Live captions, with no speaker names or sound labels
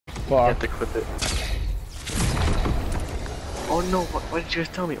have to clip it. Oh no, why did you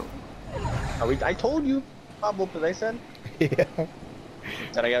guys tell me? I told you, Pablo, because I said. Yeah.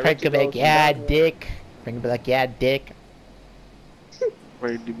 That I got Frank will be like, yeah, dick. Frank will be like, yeah, dick. Why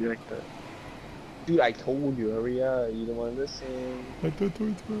did you be like that? Dude, I told you, hurry up. You don't want to listen.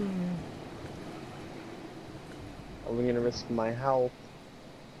 I'm gonna risk my health.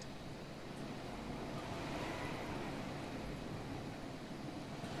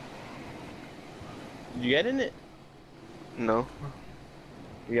 Did you get in it? No.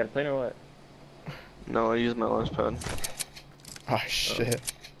 You got a plane or what? No, I used my launch pad. Oh, shit.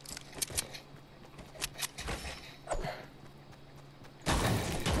 Oh,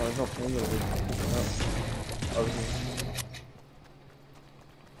 there's no plane over here. Oh,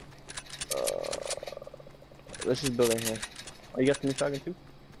 let's just build in here. Oh, you got the new shotgun too?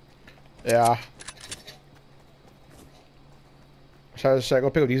 Yeah. Should I go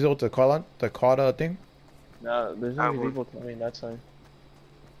pick up diesel to call on the Carter thing? No, there's no people coming that side.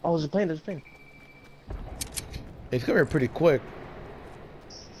 Oh, there's a plane, there's a plane. It's coming here pretty quick.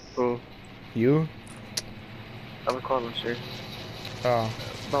 Who? You? I'm a car sure. Oh.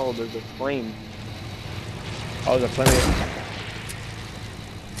 No, there's a plane. Oh, there's a plane.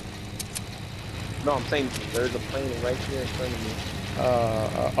 No, I'm saying there's a plane right here in front of me.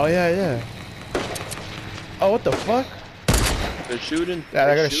 Oh yeah, yeah. Oh, what the fuck? They're shooting. Yeah,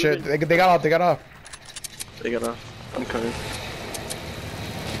 they got shit. They got off. They got off. They got off. I'm coming.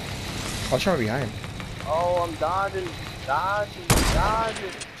 I was trying to be behind. Oh, I'm dodging. Dodging.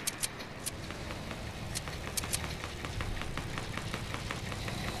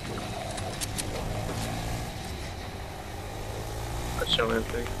 That's your man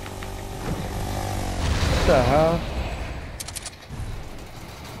thing. What the hell?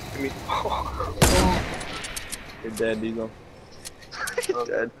 Give me. You're dead, Diesel. You're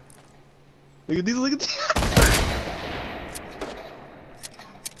dead. Look at Diesel, look at Diesel.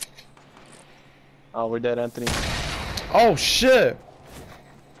 Oh, we're dead, Anthony. Oh shit!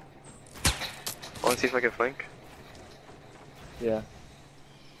 I want to see if I can flank. Yeah.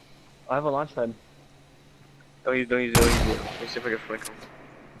 I have a launch pad. Don't use it. Let me see if I can flank him.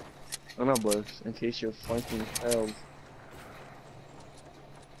 I know, boys, in case you're flanking failed.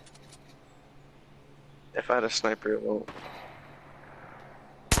 If I had a sniper, it won't.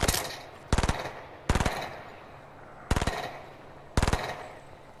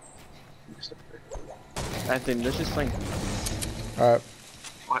 Anthony, let's just flank. Alright.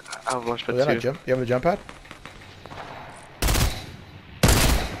 What? I have launch pad Well, too. jump. You have a jump pad?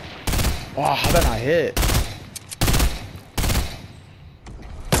 Oh, how did I hit?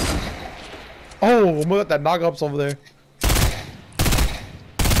 Oh, look at that knock-ups over there.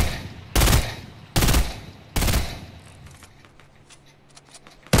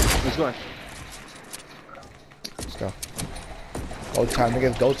 Let's go. Let's go. Go time,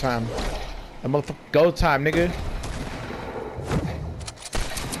 nigga. Go time. That motherfucker. Go time, nigga.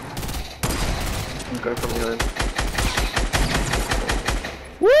 I'm going from behind.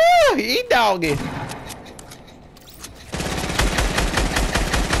 Woo! He doggy.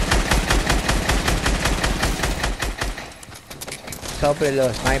 Help it,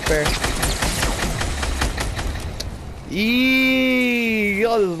 little sniper. Eee,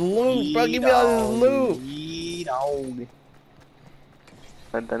 all this loot, bro. Give me all this loot. Dog.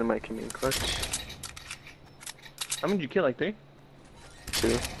 That dynamite can be in clutch. How many did you kill? Like 3?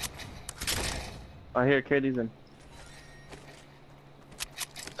 2. I hear carry these in.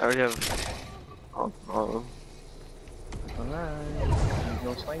 I already have. Oh. Alright.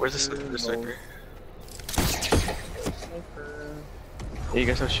 No sniper. Where's the sniper? Sniper. Hey, you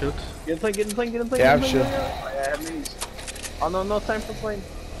guys have shields? Get in plane, get in plane, get in plane. Yeah, get in I'm plane, sure. I have minis. Oh no, no time for plane.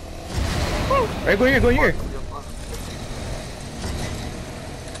 Right, go here, go here.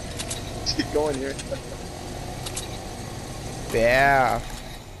 Keep going here. Yeah.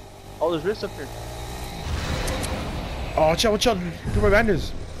 Oh, there's rifts up here. Oh, watch out, do my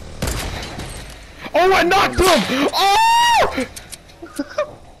banders. Oh, I knocked him! Oh!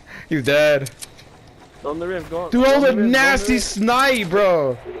 He's dead. Go on the rift, go on. Dude, go that on was the a rift, nasty snipe,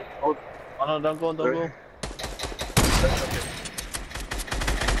 bro. Oh no, don't go, don't go.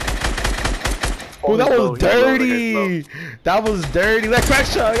 Oh, that was dirty. That was dirty. That crack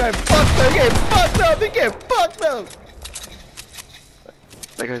shot. I got fucked up. He getting fucked up. He getting fucked up.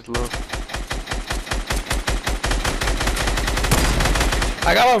 That guy's low.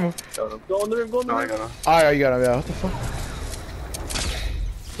 I got him. Go on the rift, go on the No, I rift. got him. Alright, you got him. Yeah, what the fuck?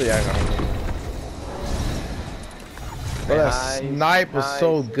 So, yeah, I got him. Bro, that Nice, snipe was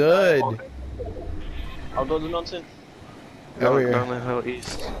so nice. good. I'll go to the mountain. Oh, Down, yeah. down the hill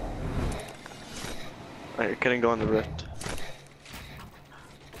east. I couldn't go on the rift.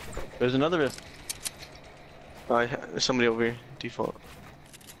 There's another rift. There's somebody over here. Default.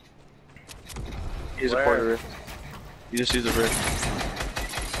 He's a Where? part of rift. You just use the rift.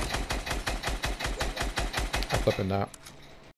 I'm flipping that.